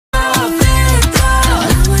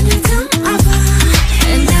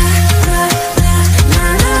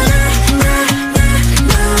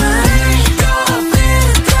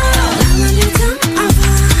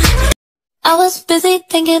crazy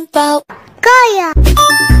thinking about Kaya,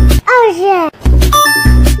 Arje,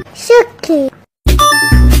 Suki,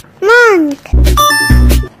 Monk,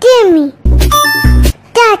 Timmy,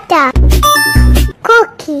 Tata,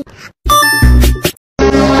 Cookie.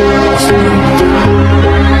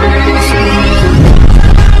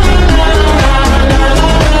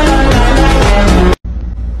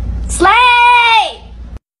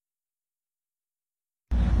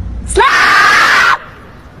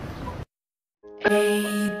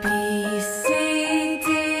 A, B, C, D,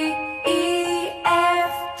 E,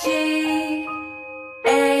 F, G,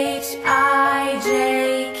 H, I,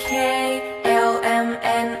 J, K, L, M,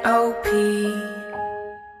 N, O, P,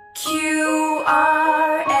 Q,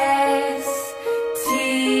 R, S,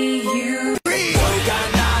 T, U.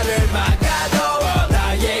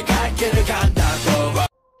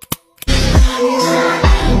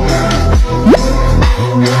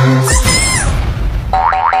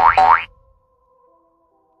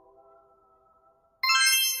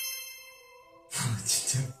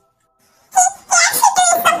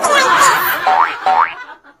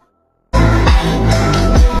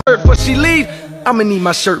 Before she leave, I'ma need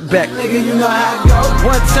my shirt back. Nigga, you know how it go.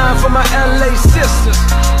 One time for my LA sisters,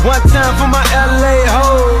 one time for my LA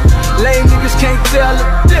hoes. Lame niggas can't tell the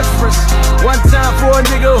difference. One time for a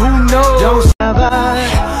nigga who knows. Don't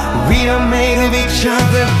survive. We done made of each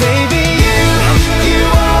other, baby. You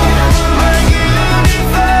are my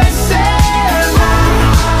universe, and I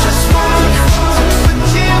just want to put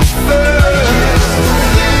you first.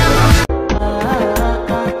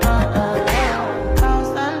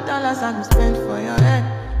 I'm spent for your head.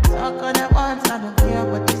 Talk on it once, I don't care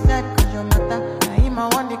what you said. Cause your matter, now him I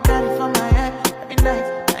want to carry for my head. Every night,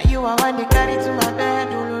 now you I want to carry to my bed.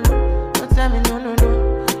 Oh, no, no. Don't tell me no, no, no.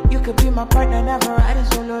 You could be my partner, never ride it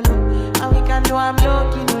solo, no. And we can do I'm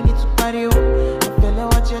lucky, no need to party, oh. I feel like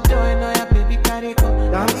what you're doing, oh yeah, baby, carry go.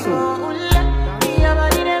 Dance,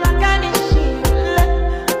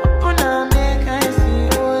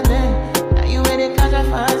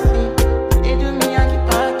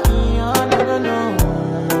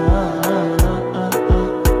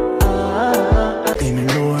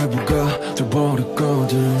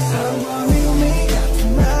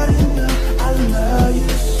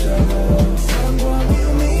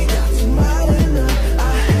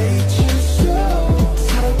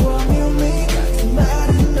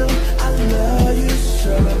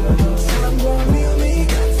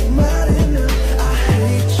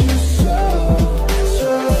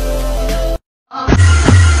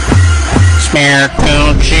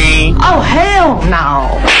 Oh hell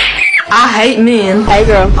no! I hate men. Hey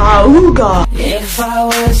girl. Oh God. If I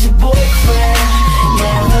was your boyfriend,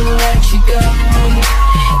 never let you go.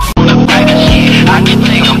 I can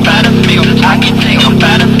take a battlefield. I can take a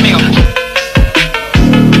battlefield.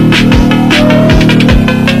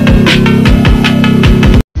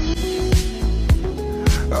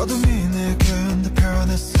 어둠이 내겐 더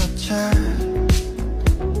변했었지.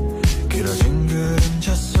 길어진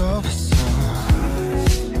그림자 속에서.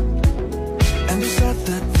 And you said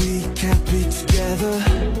that we can't be together.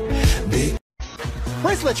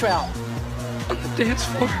 Where's Latrell? On the dance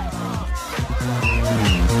floor.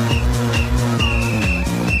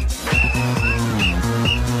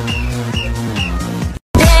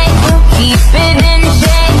 Keep it in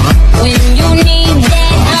check when you need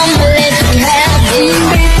that. I'ma let you have it.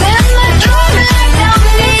 Remember, don't let them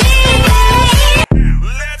leave me.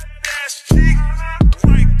 Left ass cheek, right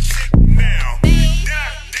cheek now.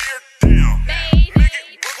 That dear down, make it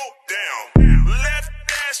wiggle down. Left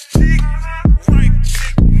ass cheek, right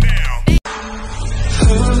cheek now.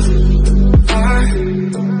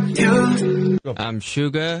 I'm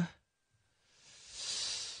Sugar.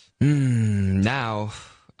 Now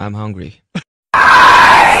I'm hungry.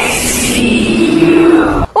 I see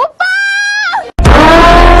you.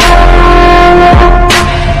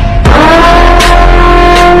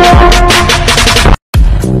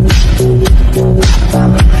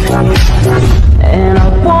 And I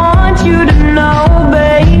want you to know,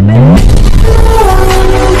 baby.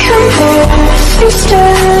 You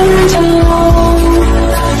stand alone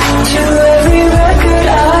to every record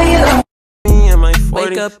I own.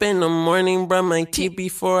 Wake up in the morning, brush my teeth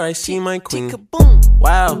before I see my queen.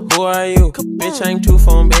 Wow, who are you? Bitch, I'm two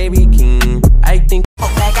phone baby king. I think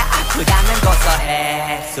내가 아프다는 것을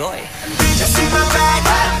해. Just in my bag,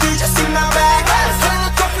 just in my bag. Sell a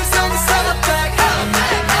coffee, sell a bag.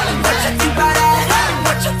 What you think about that?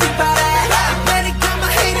 What you think about that? Let it go, my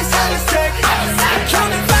haters on the stick. Come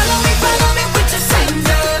and follow me with your same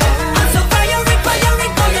love. I'm so fiery for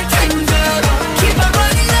your tender. Keep on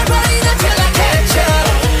running until I catch up.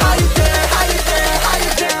 How you there?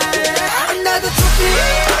 Another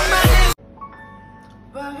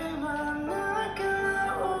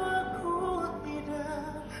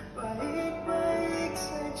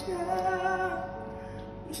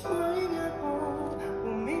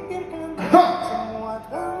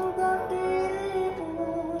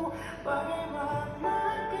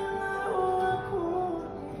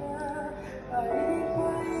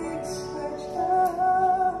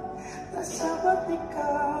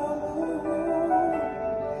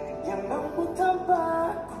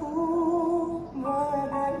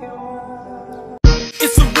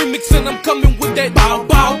coming with that bow,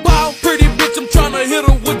 bow, bow. Pretty bitch, I'm tryna hit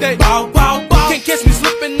her with that bow, bow, bow. Can't catch me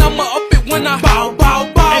slipping, I'ma up it when I bow, bow,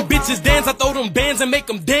 bow. And bitches dance, I throw them bands and make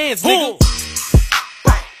them dance, nigga.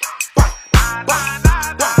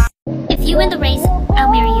 If you win the race, I'll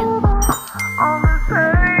marry you.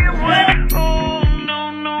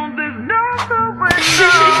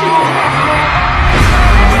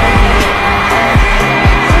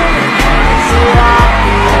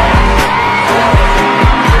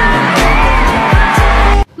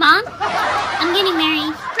 Mom, I'm getting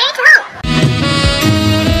married. Me too.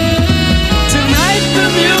 Tonight the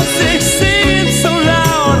music seems so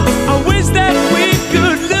loud. I wish that we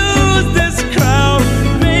could lose this crowd.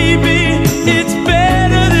 Maybe it's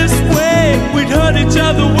better this way. We'd hurt each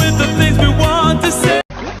other with the things we want to say.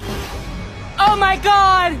 Oh my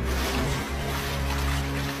god!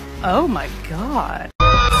 Oh my god.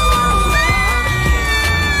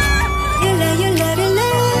 You love, you love, you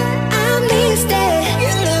love, I miss that.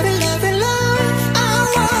 You love, you love, you love, I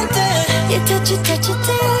want that. You touch, you touch, you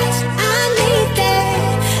touch, I need that.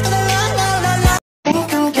 La la la la.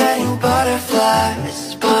 Think I'm getting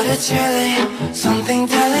butterflies, but it's really something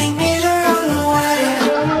telling me to run away.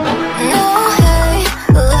 No, hey,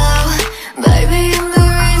 love, baby, I'm the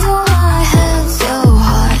reason why I have so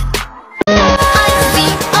hot.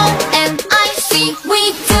 I-C-O-M-I-C, we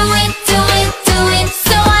do it, do it, do it,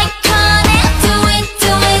 so I got it. Do it,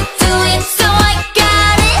 do it, do it, so I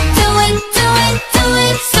got it. Do it, do it, do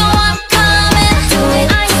it, so I'm coming. Do it,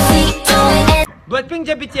 I-C-O-M. Blackpink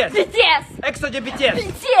je BTS. BTS! EXO je BTS.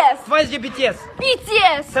 BTS! Twice je BTS.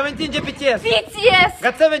 BTS! 17 je BTS. BTS!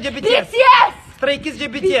 GOT7 je BTS. BTS! Stray Kids je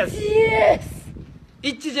BTS. BTS!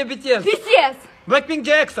 ITZY je BTS. BTS! Blackpink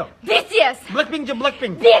je EXO. BTS! Blackpink je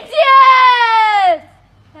Blackpink. BTS!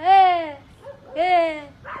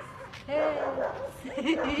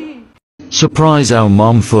 Surprise our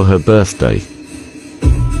mom for her birthday.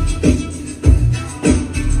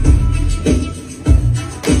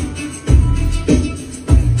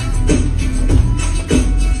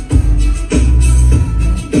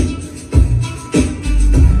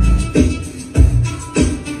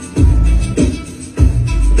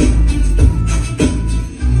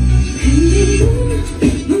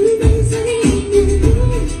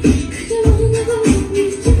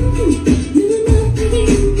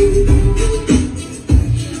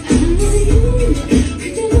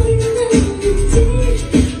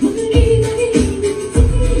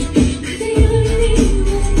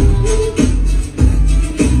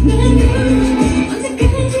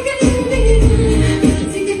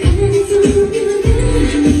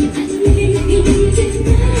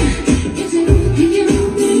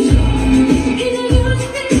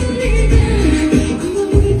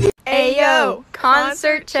 Ayo,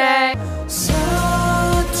 concert check.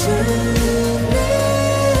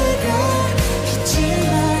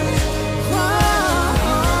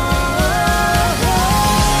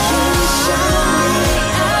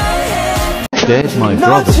 Dared my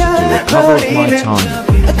brother to do a cover of my time.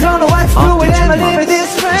 After 2 months, he sent me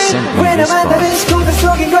this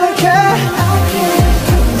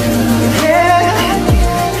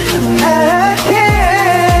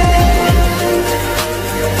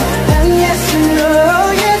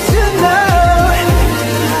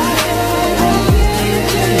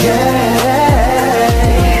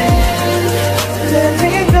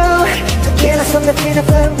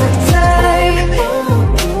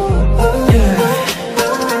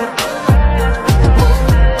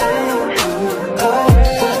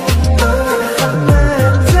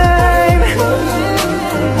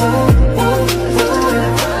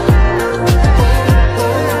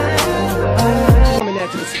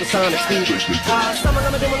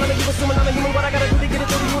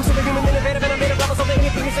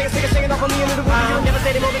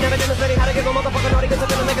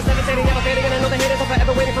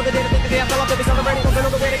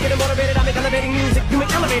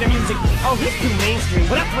Oh, he's too mainstream.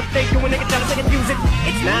 But that's what they do when they get jealous, they can use it.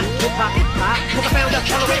 It's not hip-hop, it's pop. Cause I found out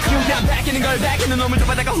color way to use it. Back in the girl, back in the 놈을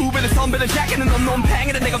잡아다가 후배를 선배를 jack는 놈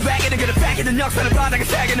팽이는 내가 back이는 그래 back이는 역사를 바닥에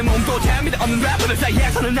새기는 몸도 재미도 없는 래퍼들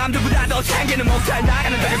사이에서는 남들보다 더 챙기는 몸 잘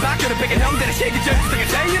나가는 벽을 바뀌는 벽에 형들의 시기절 세계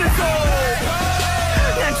제일은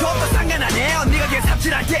난 좁도 상관 안 해요 네가 그게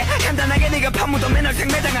삽질할게 간단하게 네가 판무도 맨날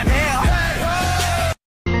생매장 안 해요